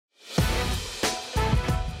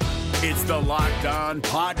It's the Locked On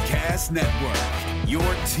Podcast Network, your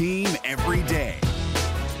team every day.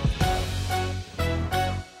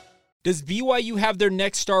 Does BYU have their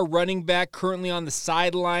next star running back currently on the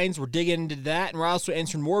sidelines? We're digging into that, and we're also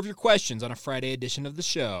answering more of your questions on a Friday edition of the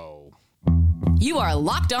show. You are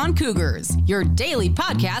Locked On Cougars, your daily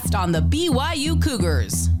podcast on the BYU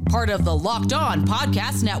Cougars, part of the Locked On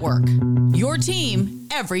Podcast Network, your team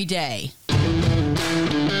every day.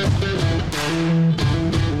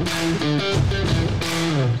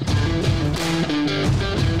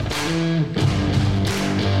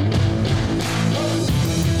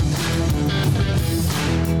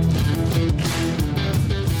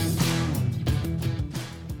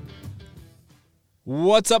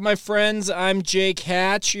 What's up, my friends? I'm Jake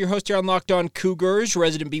Hatch, your host here on Locked On Cougars,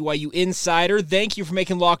 resident BYU insider. Thank you for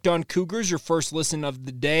making Locked On Cougars your first listen of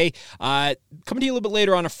the day. Coming to you a little bit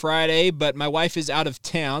later on a Friday, but my wife is out of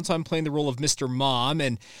town, so I'm playing the role of Mr. Mom.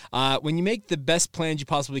 And when you make the best plans you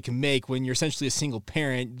possibly can make when you're essentially a single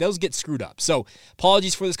parent, those get screwed up. So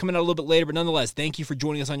apologies for this coming out a little bit later, but nonetheless, thank you for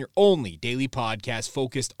joining us on your only daily podcast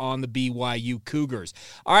focused on the BYU Cougars.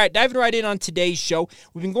 All right, diving right in on today's show,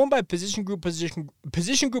 we've been going by position group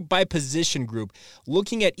by position group,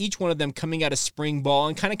 looking at each one of them coming out of spring ball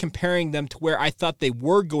and kind of comparing them to where I thought they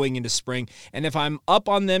were going into spring, and if I'm up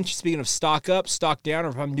on them, speaking of stock up, stock down, or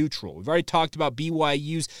if I'm neutral. We've already talked about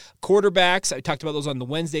BYU's quarterbacks. I talked about those on the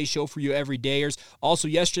Wednesday show for you everydayers. Also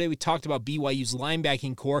yesterday, we talked about BYU's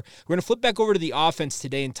linebacking core. We're going to flip back over to the offense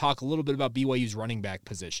today and talk a little bit about BYU's running back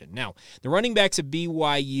position. Now, the running backs of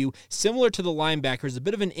BYU, similar to the linebackers, a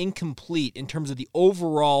bit of an incomplete in terms of the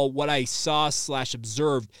overall what I saw /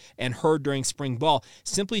 observed and heard during spring ball,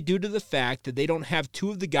 simply due to the fact that they don't have two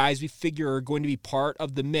of the guys we figure are going to be part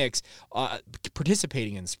of the mix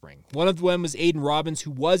participating in spring. One of them was Aiden Robbins,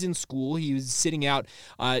 who was in school. He was sitting out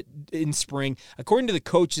in spring. According to the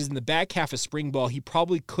coaches, in the back half of spring ball, he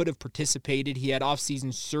probably could have participated. He had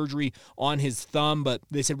off-season surgery on his thumb, but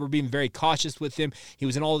they said we're being very cautious with him. He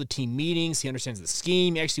was in all the team meetings. He understands the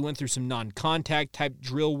scheme. He actually went through some non-contact type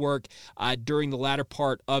drill work during the latter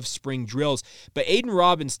part of spring drills. But Aiden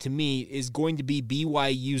Robbins, to me, is going to be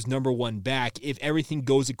BYU's number one back if everything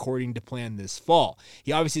goes according to plan this fall.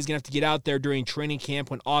 He obviously is going to have to get out there during training camp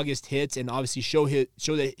when August hits and obviously show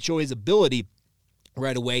his ability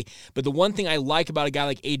right away. But the one thing I like about a guy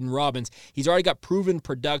like Aiden Robbins, he's already got proven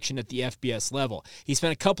production at the FBS level. He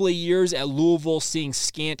spent a couple of years at Louisville seeing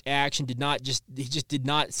scant action, he just did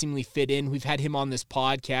not seemingly fit in. We've had him on this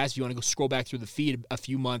podcast. If you want to go scroll back through the feed a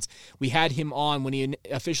few months, we had him on when he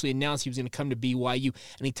officially announced he was going to come to BYU,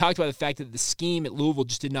 and he talked about the fact that the scheme at Louisville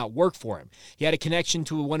just did not work for him. He had a connection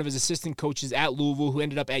to one of his assistant coaches at Louisville who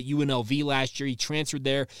ended up at UNLV last year. He transferred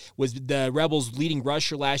there, was the Rebels' leading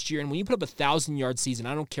rusher last year, and when you put up 1,000-yard season,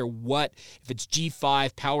 I don't care what, if it's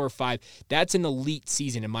G5, Power 5, that's an elite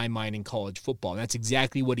season in my mind in college football. And that's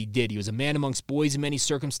exactly what he did. He was a man amongst boys in many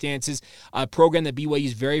circumstances, a program that BYU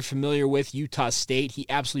is very familiar with, Utah State. He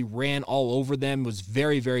absolutely ran all over them, was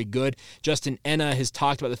very, very good. Justin Enna has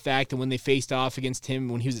talked about the fact that when they faced off against him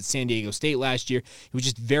when he was at San Diego State last year, he was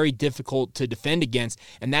just very difficult to defend against,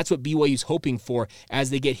 and that's what BYU's hoping for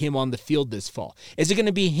as they get him on the field this fall. Is it going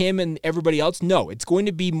to be him and everybody else? No, it's going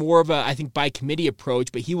to be more of a, I think, by committee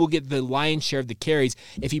approach, but he will get the lion's share of the carries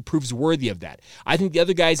if he proves worthy of that. I think the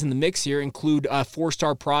other guys in the mix here include a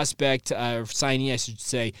four-star prospect, signee, I should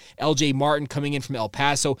say, LJ Martin coming in from El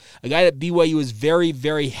Paso, a guy that BYU is very,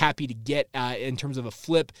 very happy to get in terms of a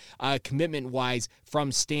flip commitment-wise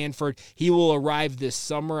from Stanford. He will arrive this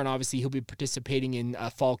summer, and obviously he'll be participating in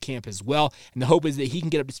fall camp as well. And the hope is that he can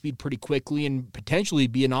get up to speed pretty quickly and potentially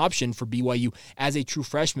be an option for BYU as a true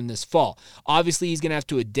freshman this fall. Obviously, he's going to have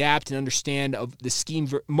to adapt and understand of the scheme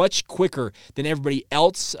much quicker than everybody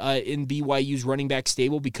else in BYU's running back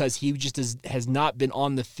stable, because he just has not been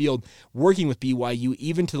on the field working with BYU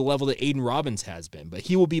even to the level that Aiden Robbins has been. But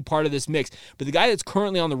he will be part of this mix. But the guy that's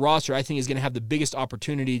currently on the roster I think is going to have the biggest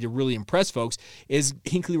opportunity to really impress folks is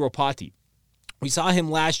Hinckley Ropati. We saw him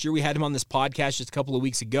last year. We had him on this podcast just a couple of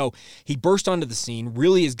weeks ago. He burst onto the scene,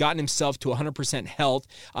 really has gotten himself to 100% health,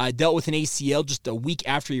 dealt with an ACL just a week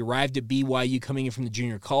after he arrived at BYU coming in from the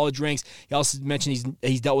junior college ranks. He also mentioned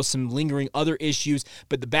he's dealt with some lingering other issues,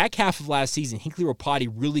 but the back half of last season, Hinckley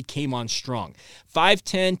Ropati really came on strong.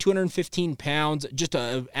 5'10", 215 pounds, just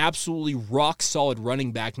an absolutely rock-solid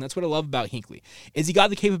running back, and that's what I love about Hinckley. Is he got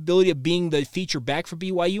the capability of being the feature back for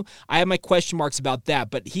BYU? I have my question marks about that,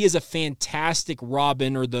 but he is a fantastic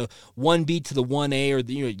Robin, or the 1B to the 1A, or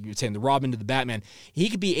you're saying the Robin to the Batman. He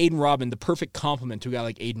could be Aiden Robin, the perfect complement to a guy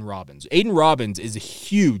like Aiden Robbins. Aiden Robbins is a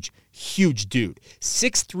huge huge dude.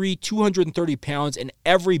 6'3", 230 pounds, and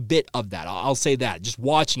every bit of that. I'll say that. Just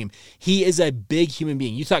watching him, he is a big human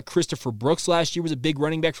being. You thought Christopher Brooks last year was a big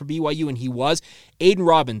running back for BYU, and he was. Aiden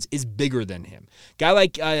Robbins is bigger than him. Guy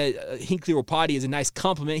like Hinkley Ropati is a nice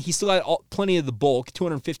compliment. He's still got plenty of the bulk.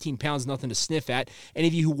 215 pounds, nothing to sniff at. Any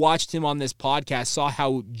of you who watched him on this podcast saw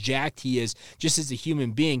how jacked he is just as a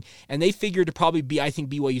human being, and they figured to probably be, I think,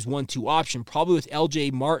 BYU's 1-2 option, probably with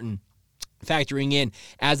LJ Martin factoring in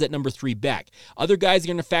as that number 3 back. Other guys that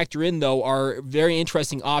are going to factor in, though, are very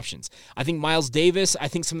interesting options. I think Miles Davis, I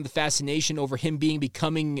think some of the fascination over him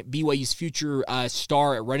becoming BYU's future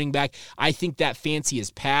star at running back, I think that fancy is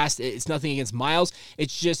past. It's nothing against Miles.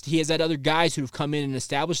 It's just he has had other guys who have come in and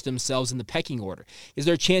established themselves in the pecking order. Is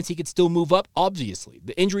there a chance he could still move up? Obviously.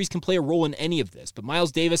 The injuries can play a role in any of this. But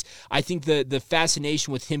Miles Davis, I think the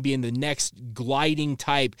fascination with him being the next gliding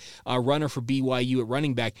type runner for BYU at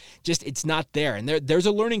running back, just it's not there. And there's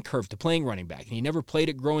a learning curve to playing running back. And he never played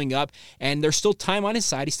it growing up. And there's still time on his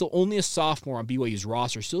side. He's still only a sophomore on BYU's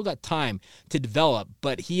roster. Still got time to develop.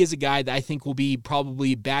 But he is a guy that I think will be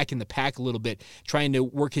probably back in the pack a little bit, trying to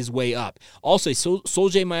work his way up. Also,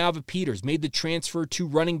 Soljay Maiava-Peters made the transfer to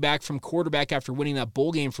running back from quarterback after winning that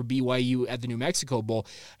bowl game for BYU at the New Mexico Bowl.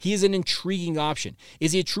 He is an intriguing option.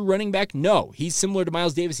 Is he a true running back? No. He's similar to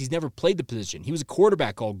Miles Davis. He's never played the position. He was a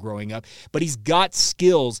quarterback all growing up, but he's got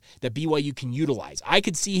skills that BYU can utilize. I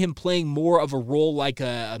could see him playing more of a role like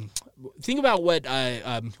think about what who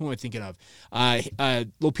am I thinking of?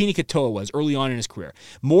 Lopini Katoa was early on in his career.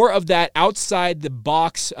 More of that outside the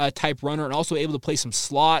box type runner, and also able to play some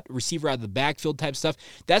slot receiver out of the backfield type stuff.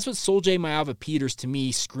 That's what Soljay Maiava-Peters to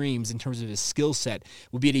me screams in terms of his skill set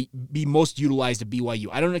would be to be most utilized at BYU.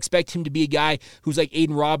 I don't expect him to be a guy who's like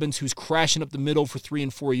Aiden Robbins, who's crashing up the middle for 3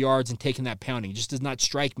 and 4 yards and taking that pounding. It just does not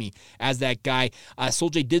strike me as that guy.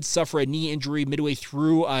 Soljay did suffer a knee injury midway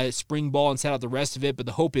through spring ball and sat out the rest of it, but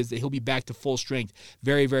the hope is that he'll be back to full strength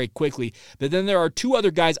very, very quickly. But then there are 2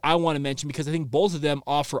 other guys I want to mention because I think both of them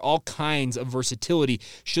offer all kinds of versatility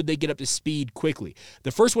should they get up to speed quickly.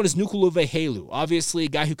 The first one is Nukuluve Helu, obviously a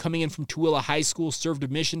guy who coming in from Tooele High School, served a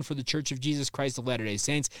mission for the Church of Jesus Christ of Latter-day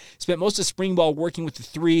Saints, spent most of spring ball working with the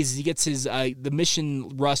threes as he gets his the mission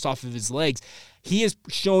rust off of his legs. He has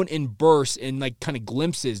shown in bursts and like kind of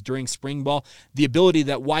glimpses during spring ball the ability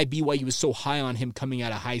that why BYU was so high on him coming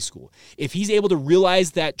out of high school. If he's able to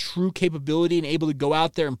realize that true capability and able to go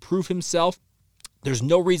out there and prove himself, there's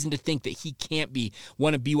no reason to think that he can't be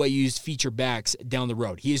one of BYU's feature backs down the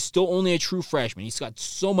road. He is still only a true freshman. He's got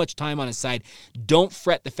so much time on his side. Don't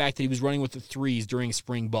fret the fact that he was running with the threes during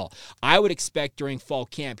spring ball. I would expect during fall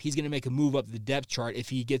camp he's going to make a move up the depth chart if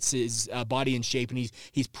he gets his body in shape and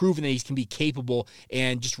he's proven that he can be capable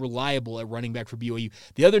and just reliable at running back for BYU.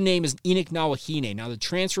 The other name is Enoch Nawahine. Now, the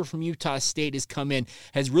transfer from Utah State has come in,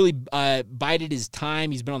 has really bided his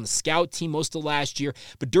time. He's been on the scout team most of last year.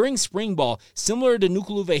 But during spring ball, similar to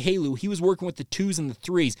Nukuluve Helu, he was working with the 2s and the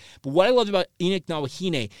 3s. But what I loved about Enoch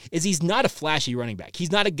Nawahine is he's not a flashy running back.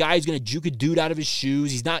 He's not a guy who's going to juke a dude out of his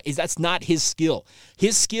shoes. That's not his skill.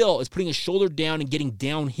 His skill is putting his shoulder down and getting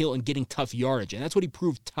downhill and getting tough yardage. And that's what he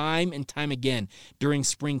proved time and time again during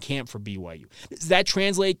spring camp for BYU. Does that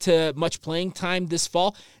translate to much playing time this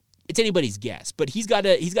fall? It's anybody's guess, but he's got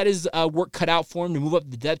his work cut out for him to move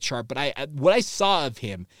up the depth chart. But what I saw of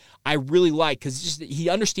him, I really like because he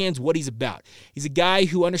understands what he's about. He's a guy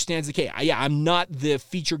who understands, okay, I'm not the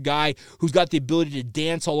feature guy who's got the ability to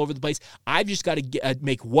dance all over the place. I've just got to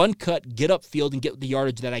make one cut, get upfield, and get the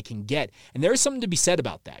yardage that I can get. And there is something to be said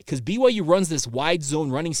about that because BYU runs this wide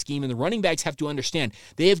zone running scheme, and the running backs have to understand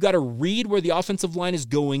they have got to read where the offensive line is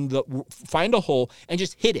going, find a hole, and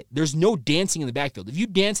just hit it. There's no dancing in the backfield. If you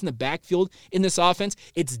dance in the backfield in this offense,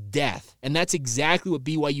 it's death. And that's exactly what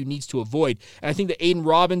BYU needs to avoid. And I think that Aiden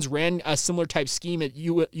Robbins ran a similar type scheme at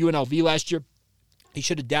UNLV last year. He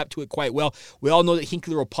should adapt to it quite well. We all know that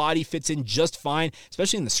Hinkley Ropati fits in just fine,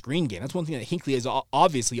 especially in the screen game. That's one thing that Hinkley has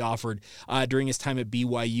obviously offered during his time at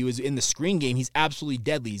BYU is in the screen game, he's absolutely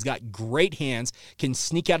deadly. He's got great hands, can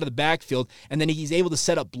sneak out of the backfield, and then he's able to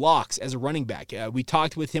set up blocks as a running back. We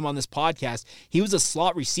talked with him on this podcast. He was a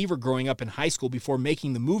slot receiver growing up in high school before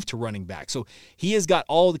making the move to running back. So he has got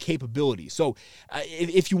all the capabilities. So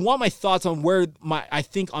if you want my thoughts on where I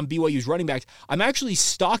think on BYU's running backs, I'm actually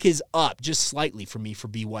stock is up just slightly for me for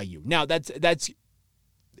BYU. Now, that's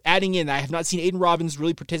adding in, I have not seen Aiden Robbins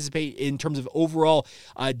really participate in terms of overall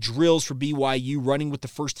drills for BYU, running with the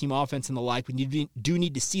first-team offense and the like. We do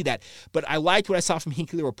need to see that. But I liked what I saw from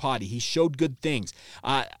Hinkley Rapati. He showed good things.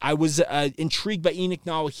 I was intrigued by Enoch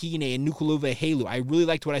Nawahine and Nukuluve Helu. I really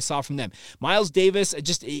liked what I saw from them. Miles Davis,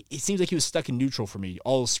 it seems like he was stuck in neutral for me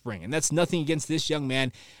all spring, and that's nothing against this young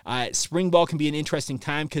man. Spring ball can be an interesting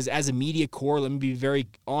time because as a media corps, let me be very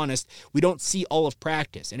honest, we don't see all of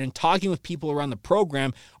practice. And in talking with people around the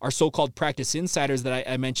program, our so-called practice insiders that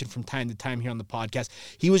I mentioned from time to time here on the podcast,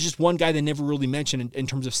 he was just one guy that never really mentioned in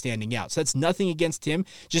terms of standing out. So that's nothing against him,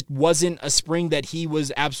 just wasn't a spring that he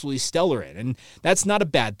was absolutely stellar in. And that's not a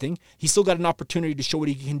bad thing. He's still got an opportunity to show what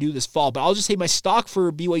he can do this fall. But I'll just say my stock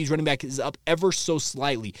for BYU's running back is up ever so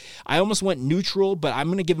slightly. I almost went neutral, but I'm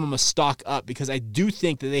going to give him a stock up because I do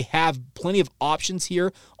think that they have plenty of options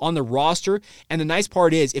here on the roster. And the nice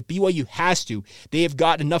part is, if BYU has to, they have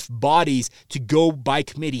got enough bodies to go by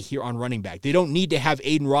committee here on running back. They don't need to have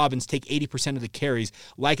Aiden Robbins take 80% of the carries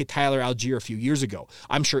like a Tyler Algier a few years ago.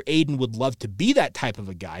 I'm sure Aiden would love to be that type of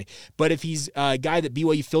a guy, but if he's a guy that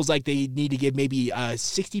BYU feels like they need to give maybe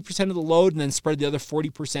 60% of the load and then spread the other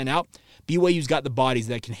 40% out, BYU's got the bodies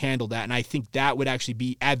that can handle that, and I think that would actually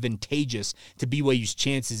be advantageous to BYU's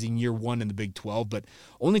chances in year one in the Big 12, but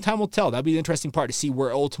only time will tell. That'll be the interesting part to see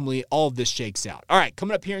where ultimately all of this shakes out. All right,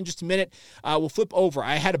 coming up here in just a minute, we'll flip over.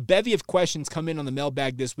 I had a bevy of questions come in on the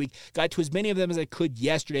mailbag this week. Got to as many of them as I could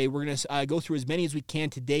yesterday. We're going to go through as many as we can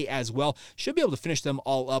today as well. Should be able to finish them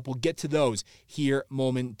all up. We'll get to those here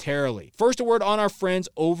momentarily. First, a word on our friends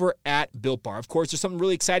over at Built Bar. Of course, there's something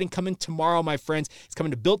really exciting coming tomorrow, my friends. It's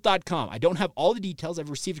coming to Built.com. I don't have all the details. I've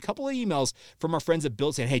received a couple of emails from our friends at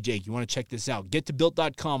Built saying, hey, Jake, you want to check this out? Get to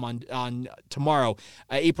Built.com on tomorrow,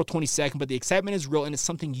 April 22nd. But the excitement is real, and it's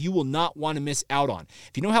something you will not want to miss out on.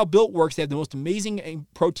 If you know how Built works, they have the most amazing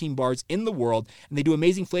protein bars in the world, and they do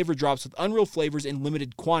amazing flavor drops with unreal flavors in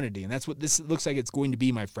limited quantity. And that's what this looks like it's going to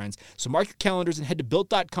be, my friends. So mark your calendars and head to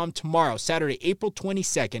Built.com tomorrow, Saturday, April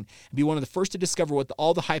 22nd, and be one of the first to discover what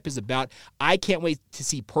all the hype is about. I can't wait to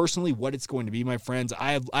see personally what it's going to be, my friends.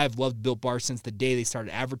 I have loved Built Bar since the day they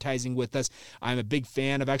started advertising with us. I'm a big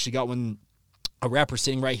fan. I've actually got a wrapper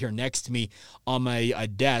sitting right here next to me on my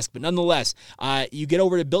desk. But nonetheless, you get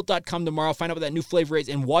over to Built.com tomorrow, find out what that new flavor is,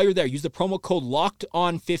 and while you're there, use the promo code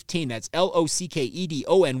LOCKEDON15. That's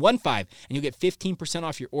LOCKEDON15, and you'll get 15%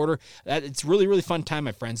 off your order. It's really, really fun time,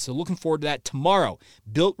 my friends. So looking forward to that tomorrow.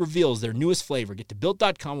 Built reveals their newest flavor. Get to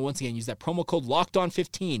Built.com, and once again, use that promo code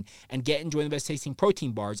LOCKEDON15 and enjoy the best tasting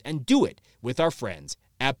protein bars, and do it with our friends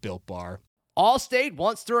at Built Bar. Allstate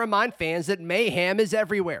wants to remind fans that mayhem is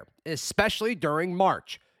everywhere, especially during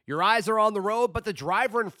March. Your eyes are on the road, but the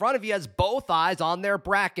driver in front of you has both eyes on their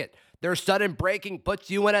bracket. Their sudden braking puts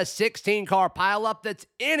you in a 16-car pileup that's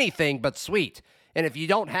anything but sweet. And if you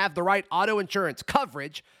don't have the right auto insurance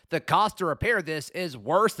coverage, the cost to repair this is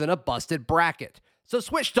worse than a busted bracket. So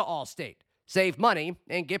switch to Allstate, save money,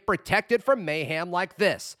 and get protected from mayhem like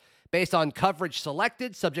this. Based on coverage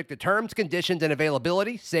selected, subject to terms, conditions, and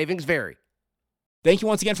availability, savings vary. Thank you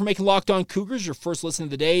once again for making Locked On Cougars your first listen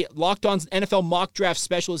of the day. Locked On's NFL mock draft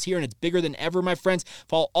special is here, and it's bigger than ever, my friends.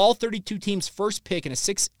 Follow all 32 teams' first pick in a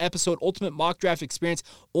 6-episode ultimate mock draft experience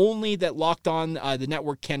only that Locked On, the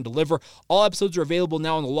network, can deliver. All episodes are available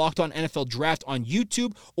now on the Locked On NFL Draft on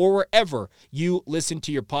YouTube or wherever you listen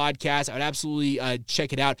to your podcast. I would absolutely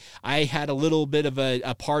check it out. I had a little bit of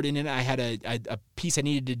a part in it. I had a piece I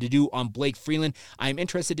needed to do on Blake Freeland. I'm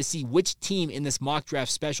interested to see which team in this mock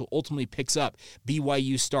draft special ultimately picks up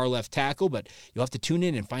BYU star left tackle, but you'll have to tune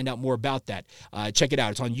in and find out more about that. Check it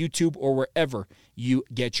out. It's on YouTube or wherever you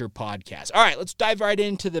get your podcast. All right, let's dive right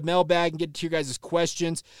into the mailbag and get to your guys'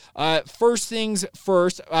 questions. First things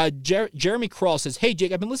first, Jeremy Krawl says, hey,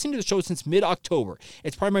 Jake, I've been listening to the show since mid-October.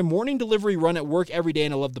 It's part of my morning delivery run at work every day,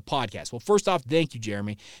 and I love the podcast. Well, first off, thank you,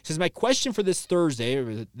 Jeremy. He says, my question for this Thursday,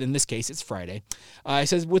 or in this case, it's Friday. He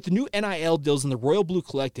says, with the new NIL deals in the Royal Blue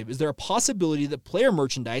Collective, is there a possibility that player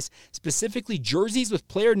merchandise, specifically jerseys with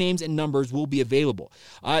player names and numbers, will be available?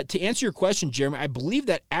 To answer your question, Jeremy, I believe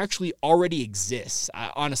that actually already exists.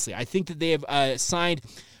 Honestly, I think that they have signed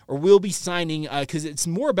or will be signing, because it's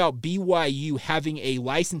more about BYU having a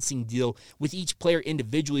licensing deal with each player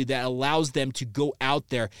individually that allows them to go out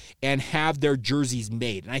there and have their jerseys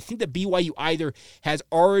made. And I think that BYU either has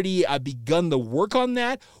already begun the work on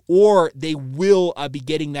that, or they will be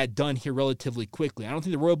getting that done here relatively quickly. I don't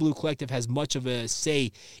think the Royal Blue Collective has much of a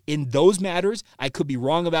say in those matters. I could be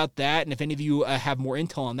wrong about that, and if any of you have more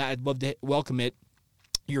intel on that, I'd love to welcome it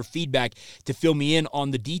your feedback to fill me in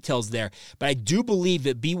on the details there. But I do believe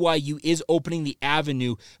that BYU is opening the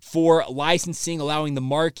avenue for licensing, allowing the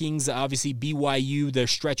markings. Obviously, BYU, the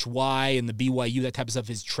stretch Y and the BYU, that type of stuff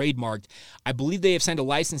is trademarked. I believe they have signed a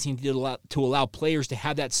licensing deal to allow players to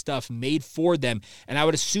have that stuff made for them. And I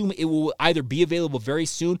would assume it will either be available very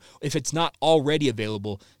soon if it's not already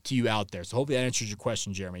available to you out there. So hopefully that answers your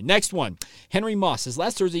question, Jeremy. Next one. Henry Moss says,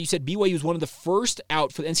 last Thursday you said BYU was one of the first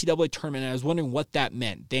out for the NCAA tournament, and I was wondering what that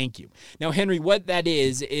meant. Thank you. Now, Henry, what that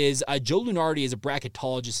is Joe Lunardi is a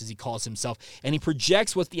bracketologist, as he calls himself, and he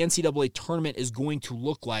projects what the NCAA tournament is going to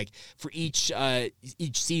look like for each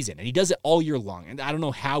season. And he does it all year long. And I don't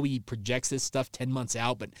know how he projects this stuff 10 months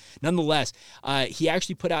out, but nonetheless, he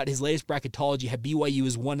actually put out his latest bracketology, had BYU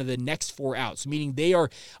as one of the next 4 outs, meaning they are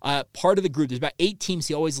part of the group. There's about 8 teams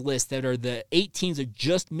he always lists that are the 8 teams that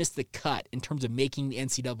just missed the cut in terms of making the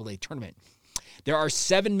NCAA tournament. There are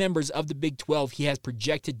 7 members of the Big 12 he has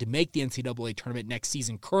projected to make the NCAA tournament next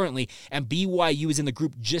season currently, and BYU is in the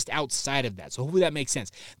group just outside of that. So hopefully that makes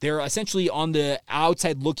sense. They're essentially on the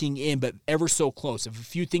outside looking in, but ever so close. If a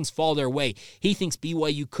few things fall their way, he thinks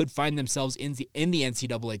BYU could find themselves in the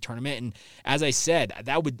NCAA tournament. And as I said,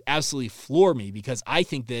 that would absolutely floor me, because I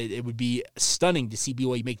think that it would be stunning to see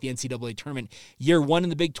BYU make the NCAA tournament year 1 in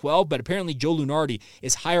the Big 12, but apparently Joe Lunardi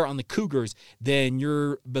is higher on the Cougars than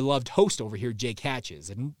your beloved host over here, Jake Hatches,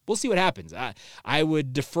 and we'll see what happens. I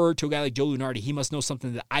would defer to a guy like Joe Lunardi. He must know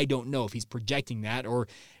something that I don't know, if he's projecting that, or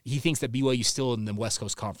he thinks that BYU is still in the West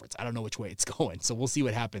Coast Conference. I don't know which way it's going, so we'll see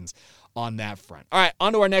what happens on that front. All right,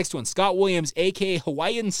 on to our next one. Scott Williams, a.k.a.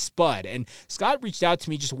 Hawaiian Spud. And Scott reached out to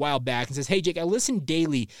me just a while back and says, hey, Jake, I listen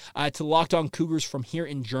daily to Locked On Cougars from here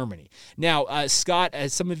in Germany. Now, Scott,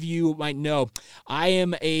 as some of you might know,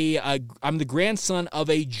 I'm the grandson of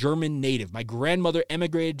a German native. My grandmother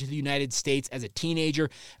emigrated to the United States as a teenager.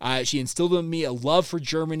 She instilled in me a love for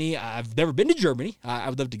Germany. I've never been to Germany. I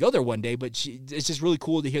would love to go there one day, but it's just really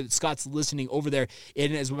cool to hear that Scott's listening over there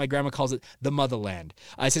in, as what my grandma calls it, the motherland.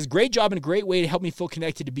 It says, great job and a great way to help me feel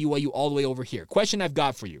connected to BYU all the way over here. Question I've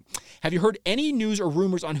got for you. Have you heard any news or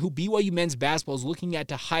rumors on who BYU men's basketball is looking at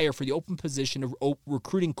to hire for the open position of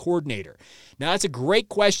recruiting coordinator? Now, that's a great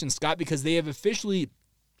question, Scott, because they have officially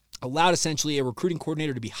allowed essentially a recruiting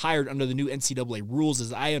coordinator to be hired under the new NCAA rules,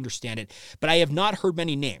 as I understand it, but I have not heard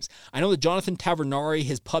many names. I know that Jonathan Tavernari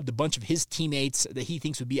has pubbed a bunch of his teammates that he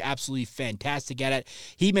thinks would be absolutely fantastic at it.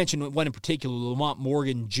 He mentioned one in particular, Lamont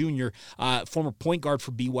Morgan Jr., former point guard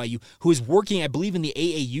for BYU, who is working, I believe, in the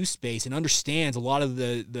AAU space and understands a lot of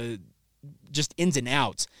the just ins and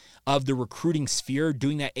outs of the recruiting sphere,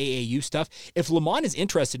 doing that AAU stuff. If Lamont is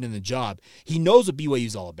interested in the job, he knows what BYU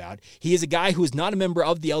is all about. He is a guy who is not a member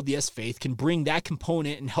of the LDS faith, can bring that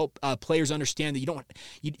component and help players understand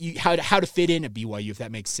that how to fit in at BYU, if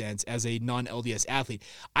that makes sense, as a non-LDS athlete.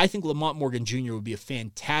 I think Lamont Morgan Jr. would be a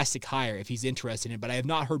fantastic hire if he's interested in it, but I have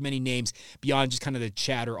not heard many names beyond just kind of the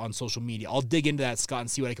chatter on social media. I'll dig into that, Scott,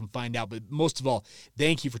 and see what I can find out, but most of all,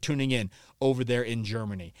 thank you for tuning in over there in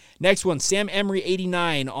Germany. Next one, Sam Emery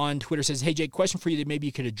 89 on Twitter says, hey, Jake, question for you that maybe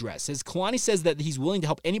you could address. Says, Kalani says that he's willing to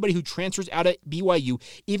help anybody who transfers out at BYU,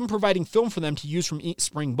 even providing film for them to use from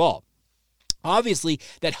spring ball. Obviously,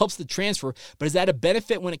 that helps the transfer, but is that a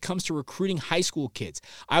benefit when it comes to recruiting high school kids?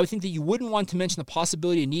 I would think that you wouldn't want to mention the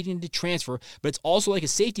possibility of needing to transfer, but it's also like a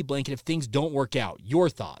safety blanket if things don't work out. Your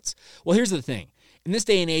thoughts? Well, here's the thing. In this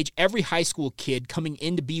day and age, every high school kid coming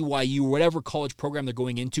into BYU or whatever college program they're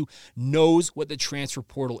going into knows what the transfer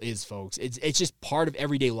portal is, folks. It's just part of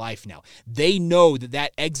everyday life now. They know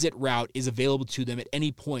that exit route is available to them at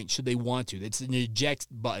any point should they want to. It's an eject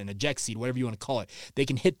button, eject seat, whatever you want to call it. They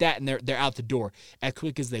can hit that and they're out the door as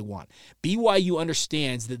quick as they want. BYU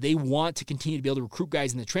understands that they want to continue to be able to recruit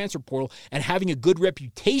guys in the transfer portal, and having a good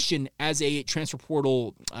reputation as a transfer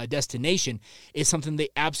portal destination is something they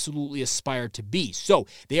absolutely aspire to be. So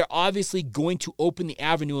they are obviously going to open the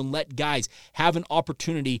avenue and let guys have an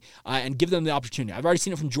opportunity and give them the opportunity. I've already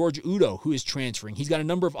seen it from George Udo, who is transferring. He's got a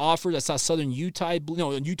number of offers. I saw Utah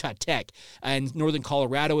Tech and Northern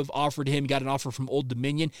Colorado have offered him. He got an offer from Old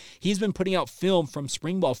Dominion. He's been putting out film from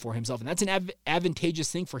spring ball for himself, and that's an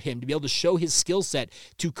advantageous thing for him to be able to show his skill set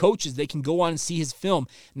to coaches. They can go on and see his film,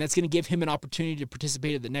 and that's going to give him an opportunity to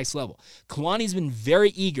participate at the next level. Kalani's been very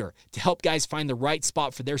eager to help guys find the right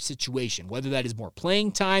spot for their situation, whether that is more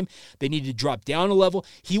playing time. They need to drop down a level.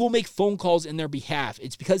 He will make phone calls in their behalf.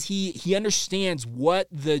 It's because he understands what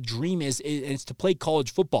the dream is to play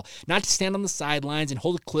college football, not to stand on the sidelines and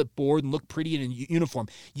hold a clipboard and look pretty in a uniform.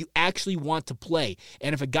 You actually want to play.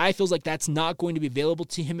 And if a guy feels like that's not going to be available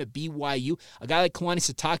to him at BYU, a guy like Kalani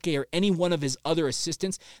Sitake or any one of his other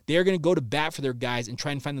assistants, they're going to go to bat for their guys and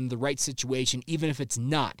try and find them the right situation, even if it's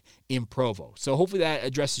not in Provo. So hopefully that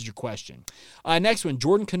addresses your question. Next one,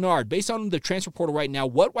 Jordan Kennard. Based on the transfer portal right now,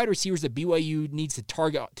 what wide receivers that BYU needs to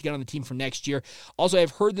target to get on the team for next year? Also,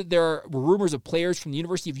 I've heard that there are rumors of players from the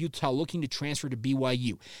University of Utah looking to transfer to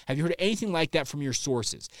BYU. Have you heard anything like that from your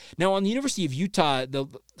sources? Now, on the University of Utah, the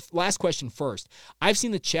last question first. I've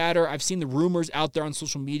seen the chatter. I've seen the rumors out there on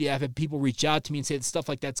social media. I've had people reach out to me and say that stuff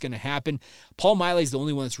like that's going to happen. Paul Miley is the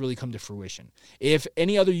only one that's really come to fruition. If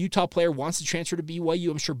any other Utah player wants to transfer to BYU,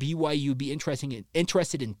 I'm sure BYU would be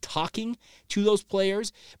interested in talking to those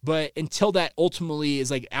players. But until that ultimately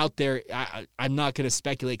is like out there, I'm not going to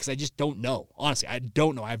speculate because I just don't know. Honestly, I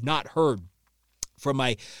don't know. I have not heard from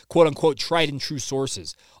my quote-unquote tried and true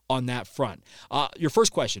sources on that front. Your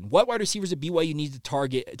first question, what wide receivers at BYU need to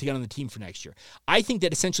target to get on the team for next year? I think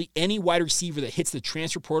that essentially any wide receiver that hits the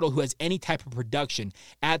transfer portal who has any type of production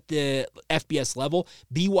at the FBS level,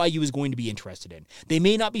 BYU is going to be interested in. They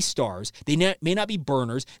may not be stars. They may not be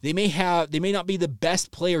burners. They may not be the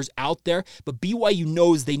best players out there, but BYU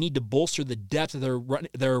knows they need to bolster the depth of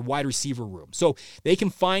their wide receiver room. So they can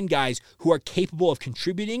find guys who are capable of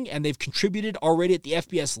contributing, and they've contributed already at the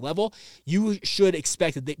FBS level. You should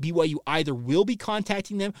expect that BYU either will be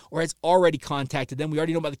contacting them or has already contacted them. We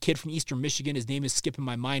already know about the kid from Eastern Michigan. His name is skipping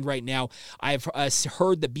my mind right now. I've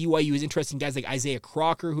heard that BYU is interested in guys like Isaiah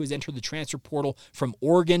Crocker, who has entered the transfer portal from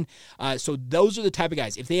Oregon. So those are the type of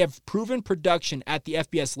guys. If they have proven production at the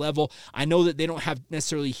FBS level, I know that they don't have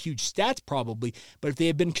necessarily huge stats probably, but if they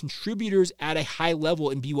have been contributors at a high level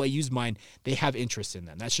in BYU's mind, they have interest in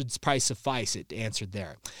them. That should probably suffice it to answer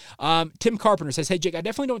there. Tim Carpenter says, hey, Jake, I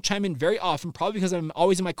definitely don't chime in very often, probably because I'm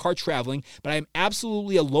always in my car traveling, but I am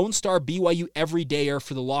absolutely a Lone Star BYU everydayer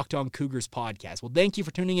for the Locked On Cougars podcast. Well, thank you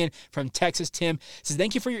for tuning in from Texas. Tim says,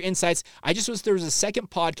 thank you for your insights. I just wish there was a second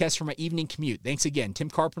podcast for my evening commute. Thanks again. Tim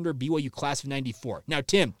Carpenter, BYU class of 94. Now,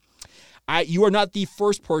 Tim, you are not the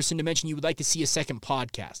first person to mention you would like to see a second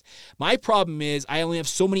podcast. My problem is I only have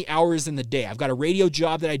so many hours in the day. I've got a radio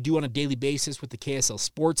job that I do on a daily basis with the KSL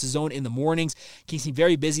Sports Zone in the mornings. Keeps me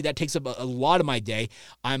very busy. That takes up a lot of my day.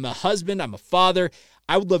 I'm a husband. I'm a father.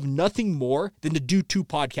 I would love nothing more than to do 2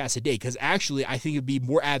 podcasts a day because actually I think it would be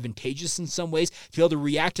more advantageous in some ways to be able to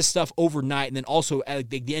react to stuff overnight and then also at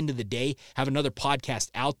the end of the day have another podcast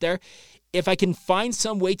out there. If I can find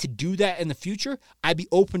some way to do that in the future, I'd be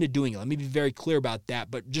open to doing it. Let me be very clear about that.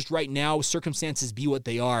 But just right now, circumstances be what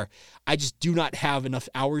they are. I just do not have enough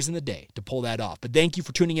hours in the day to pull that off. But thank you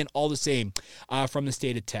for tuning in all the same from the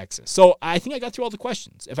state of Texas. So I think I got through all the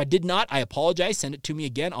questions. If I did not, I apologize. Send it to me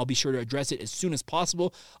again. I'll be sure to address it as soon as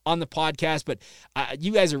possible on the podcast. But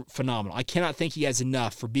you guys are phenomenal. I cannot thank you guys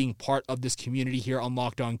enough for being part of this community here on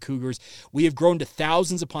Locked On Cougars. We have grown to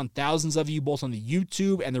thousands upon thousands of you, both on the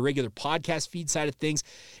YouTube and the regular podcast feed side of things.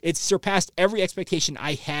 It's surpassed every expectation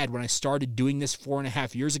I had when I started doing this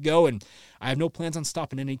 4.5 years ago, and I have no plans on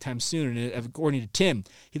stopping anytime soon. And according to Tim,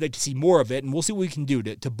 he'd like to see more of it, and we'll see what we can do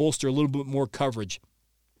to bolster a little bit more coverage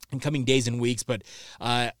in coming days and weeks, but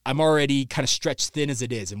I'm already kind of stretched thin as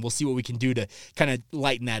it is, and we'll see what we can do to kind of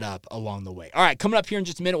lighten that up along the way. All right, coming up here in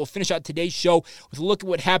just a minute, we'll finish out today's show with a look at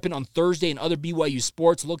what happened on Thursday in other BYU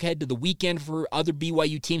sports, look ahead to the weekend for other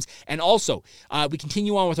BYU teams, and also we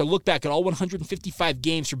continue on with our look back at all 155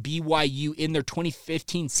 games for BYU in their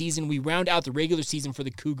 2015 season. We round out the regular season for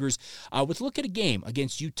the Cougars with a look at a game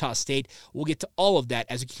against Utah State. We'll get to all of that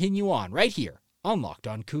as we continue on right here on Locked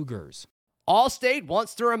On Cougars. Allstate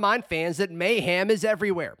wants to remind fans that mayhem is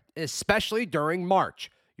everywhere, especially during March.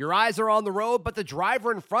 Your eyes are on the road, but the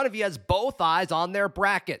driver in front of you has both eyes on their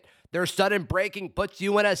bracket. Their sudden braking puts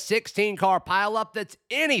you in a 16-car pileup that's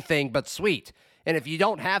anything but sweet. And if you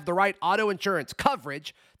don't have the right auto insurance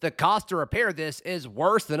coverage, the cost to repair this is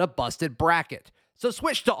worse than a busted bracket. So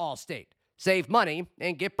switch to Allstate, save money,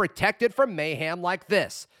 and get protected from mayhem like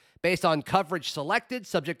this. Based on coverage selected,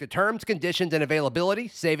 subject to terms, conditions, and availability,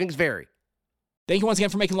 savings vary. Thank you once again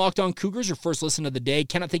for making Locked On Cougars your first listen of the day.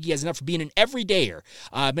 Cannot thank you guys enough for being an everydayer.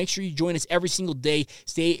 Make sure you join us every single day.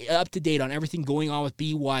 Stay up to date on everything going on with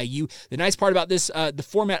BYU. The nice part about this, the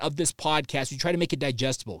format of this podcast, we try to make it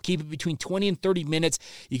digestible. Keep it between 20 and 30 minutes.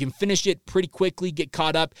 You can finish it pretty quickly, get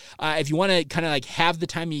caught up. If you want to kind of like have the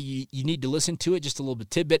time you need to listen to it, just a little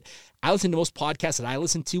bit tidbit. I listen to most podcasts that I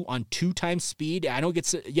listen to on 2 times speed. I know you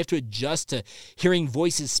have to adjust to hearing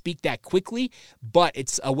voices speak that quickly, but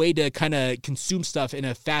it's a way to kind of consume stuff in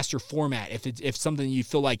a faster format. If something you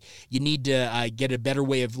feel like you need to get a better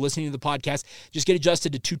way of listening to the podcast, just get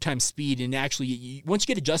adjusted to 2 times speed, and actually, once you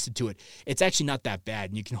get adjusted to it, it's actually not that bad,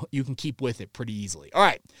 and you can keep with it pretty easily. All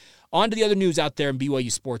right. On to the other news out there in BYU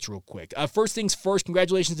sports real quick. First things first,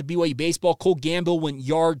 congratulations to BYU baseball. Cole Gamble went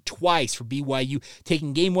yard twice for BYU,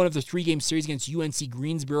 taking game 1 of the 3-game series against UNC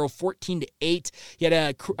Greensboro, 14-8. He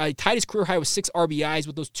had tied his career high with 6 RBIs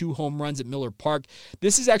with those 2 home runs at Miller Park.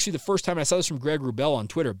 This is actually the first time I saw this from Greg Wrubell on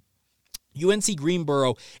Twitter. UNC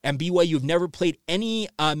Greensboro and BYU have never played any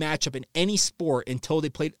matchup in any sport until they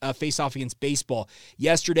played face-off against baseball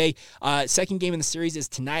yesterday. Second game in the series is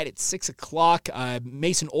tonight at 6 o'clock.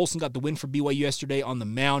 Mason Olson got the win for BYU yesterday on the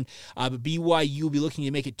mound, but BYU will be looking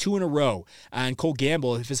to make it 2 in a row. And Cole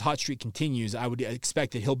Gamble, if his hot streak continues, I would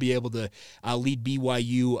expect that he'll be able to lead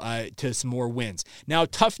BYU to some more wins. Now,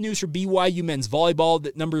 tough news for BYU men's volleyball.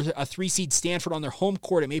 That number 3 seed Stanford on their home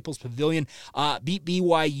court at Maples Pavilion beat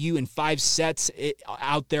BYU in 5 sets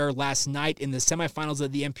out there last night in the semifinals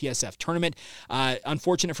of the MPSF tournament.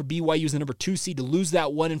 Unfortunate for BYU as the number 2 seed to lose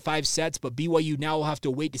that one in 5 sets, but BYU now will have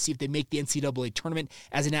to wait to see if they make the NCAA tournament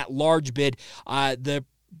as an at-large bid. The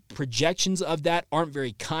projections of that aren't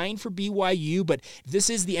very kind for BYU, but if this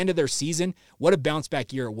is the end of their season, what a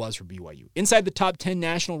bounce-back year it was for BYU. Inside the top 10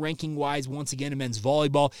 national ranking-wise, once again in men's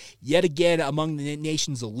volleyball, yet again among the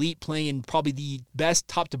nation's elite, playing in probably the best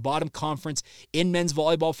top-to-bottom conference in men's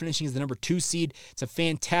volleyball, finishing as the number 2 seed. It's a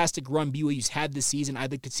fantastic run BYU's had this season.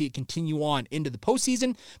 I'd like to see it continue on into the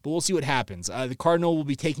postseason, but we'll see what happens. The Cardinal will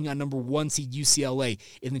be taking on number 1 seed UCLA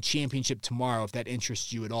in the championship tomorrow, if that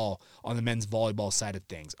interests you at all on the men's volleyball side of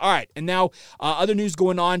things. All right, and now other news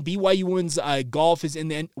going on. BYU women's golf is in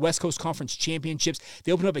the West Coast Conference Championships.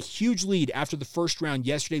 They opened up a huge lead after the first round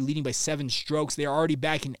yesterday, leading by 7 strokes. They are already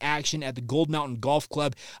back in action at the Gold Mountain Golf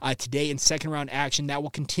Club today in second round action. That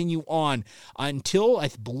will continue on until, I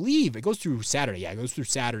believe, it goes through Saturday. Yeah, it goes through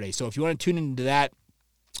Saturday. So if you want to tune into that,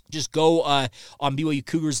 just go on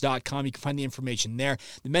BYUCougars.com. You can find the information there.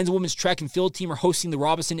 The men's and women's track and field team are hosting the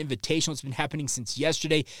Robinson Invitational. It's been happening since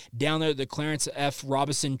yesterday down there at the Clarence F.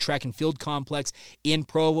 Robinson Track and Field Complex in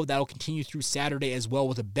Provo. That'll continue through Saturday as well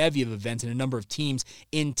with a bevy of events and a number of teams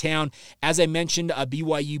in town. As I mentioned,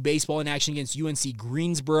 BYU baseball in action against UNC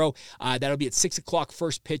Greensboro. That'll be at 6 o'clock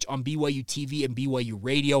first pitch on BYU TV and BYU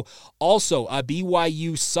Radio. Also,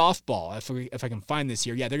 BYU softball, if I can find this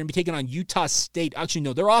here. Yeah, they're going to be taking on Utah State. Actually,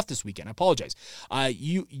 no, they're off this weekend. I apologize. So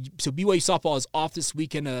BYU softball is off this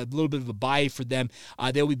weekend, a little bit of a bye for them.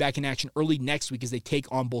 They'll be back in action early next week as they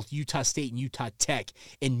take on both Utah State and Utah Tech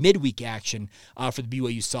in midweek action for the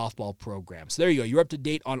BYU softball program. So there you go. You're up to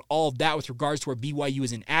date on all of that with regards to where BYU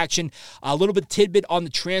is in action. A little bit tidbit on the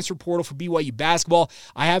transfer portal for BYU basketball.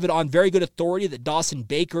 I have it on very good authority that Dawson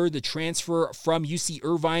Baker, the transfer from UC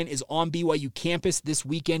Irvine, is on BYU campus this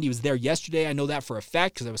weekend. He was there yesterday. I know that for a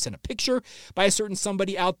fact because I was sent a picture by a certain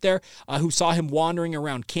somebody out there who saw him wandering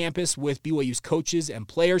around campus with BYU's coaches and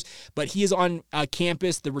players, but he is on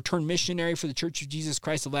campus, the return missionary for the Church of Jesus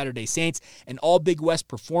Christ of Latter-day Saints, an all Big West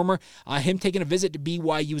performer. Him taking a visit to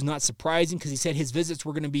BYU is not surprising because he said his visits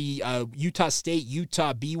were going to be Utah State,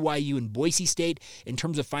 Utah, BYU, and Boise State in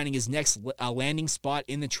terms of finding his next landing spot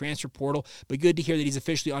in the transfer portal, but good to hear that he's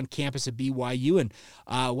officially on campus at BYU, and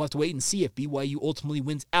we'll have to wait and see if BYU ultimately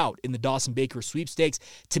wins out in the Dawson Baker sweepstakes.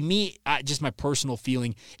 To me, just my personal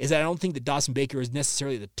feeling is that I don't think that Dawson Baker is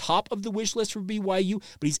necessarily at the top of the wish list for BYU,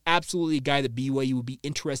 but he's absolutely a guy that BYU would be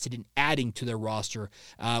interested in adding to their roster.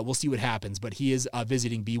 We'll see what happens, but he is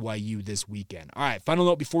visiting BYU this weekend. All right, final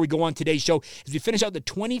note before we go on today's show, as we finish out the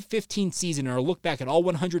 2015 season and our look back at all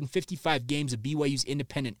 155 games of BYU's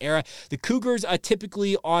independent era, the Cougars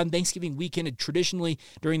typically on Thanksgiving weekend had traditionally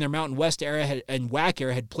during their Mountain West era and WAC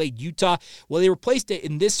era had played Utah. Well, they replaced it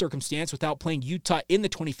in this circumstance without playing Utah in the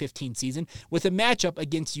 2015 season with a matchup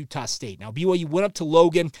against Utah State. Now, BYU went up to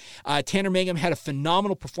Logan. Tanner Mangum had a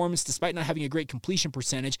phenomenal performance despite not having a great completion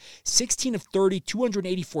percentage. 16 of 30,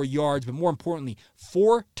 284 yards, but more importantly,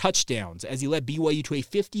 4 touchdowns as he led BYU to a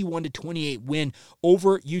 51-28 win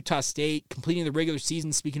over Utah State, completing the regular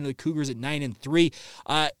season, speaking of the Cougars, at 9-3,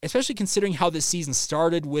 especially considering how this season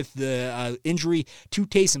started with the injury to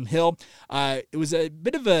Taysom Hill. It was a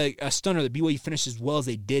bit of a stunner that BYU finished as well as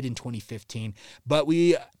they did in 2015, but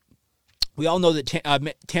we all know that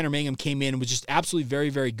Tanner Mangum came in and was just absolutely very,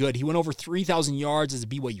 very good. He went over 3,000 yards as a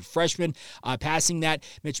BYU freshman. Passing that,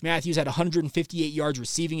 Mitch Matthews had 158 yards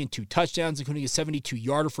receiving and 2 touchdowns, including a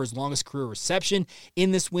 72-yarder for his longest career reception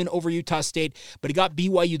in this win over Utah State. But it got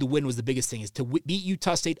BYU the win was the biggest thing, is to beat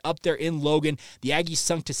Utah State up there in Logan. The Aggies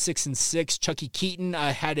sunk to 6-6. Chucky Keaton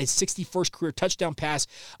had his 61st career touchdown pass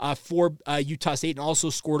for Utah State and also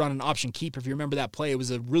scored on an option keeper. If you remember that play, it was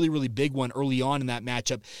a really, really big one early on in that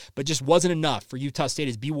matchup, but just wasn't enough for Utah State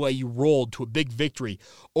as BYU rolled to a big victory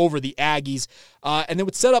over the Aggies. And they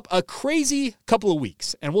would set up a crazy couple of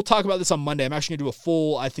weeks. And we'll talk about this on Monday. I'm actually going to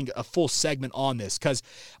do a full segment on this because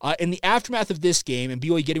in the aftermath of this game and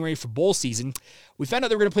BYU getting ready for bowl season, we found out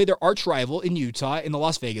they were going to play their arch rival in Utah in the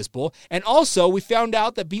Las Vegas Bowl. And also we found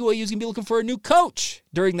out that BYU is going to be looking for a new coach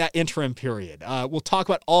during that interim period. We'll talk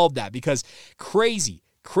about all of that because crazy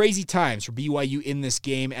times for BYU in this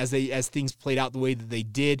game as things played out the way that they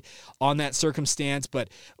did on that circumstance. But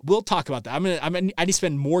we'll talk about that. I need to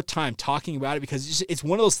spend more time talking about it because it's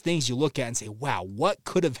one of those things you look at and say, wow, what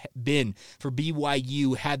could have been for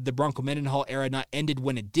BYU had the Bronco Mendenhall era not ended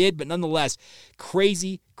when it did. But nonetheless,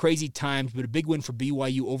 crazy times, but a big win for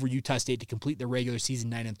BYU over Utah State to complete their regular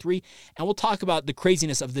season 9-3. And we'll talk about the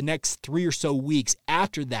craziness of the next 3 or so weeks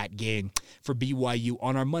after that game for BYU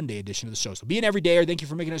on our Monday edition of the show. So be an everydayer. Thank you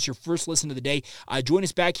for making us your first listen of the day. Join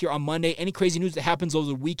us back here on Monday. Any crazy news that happens over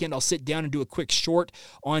the weekend, I'll sit down and do a quick short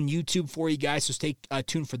on YouTube for you guys, so stay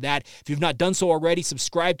tuned for that. If you've not done so already,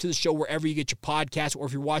 subscribe to the show wherever you get your podcast, or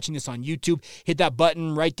if you're watching this on YouTube, hit that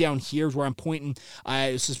button right down here where I'm pointing.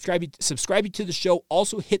 Subscribe to the show.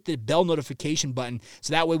 Also hit the bell notification button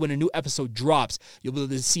so that way when a new episode drops, you'll be able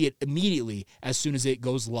to see it immediately as soon as it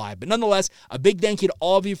goes live. But nonetheless, a big thank you to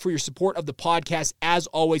all of you for your support of the podcast. As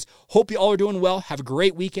always, hope you all are doing well. Have a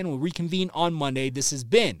great weekend. We'll reconvene on Monday. This has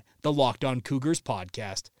been the Locked On Cougars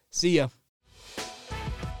podcast. See ya.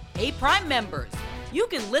 Hey, Prime members, you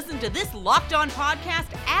can listen to this Locked On podcast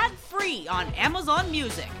ad-free on Amazon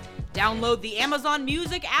Music. Download the Amazon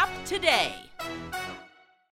Music app today.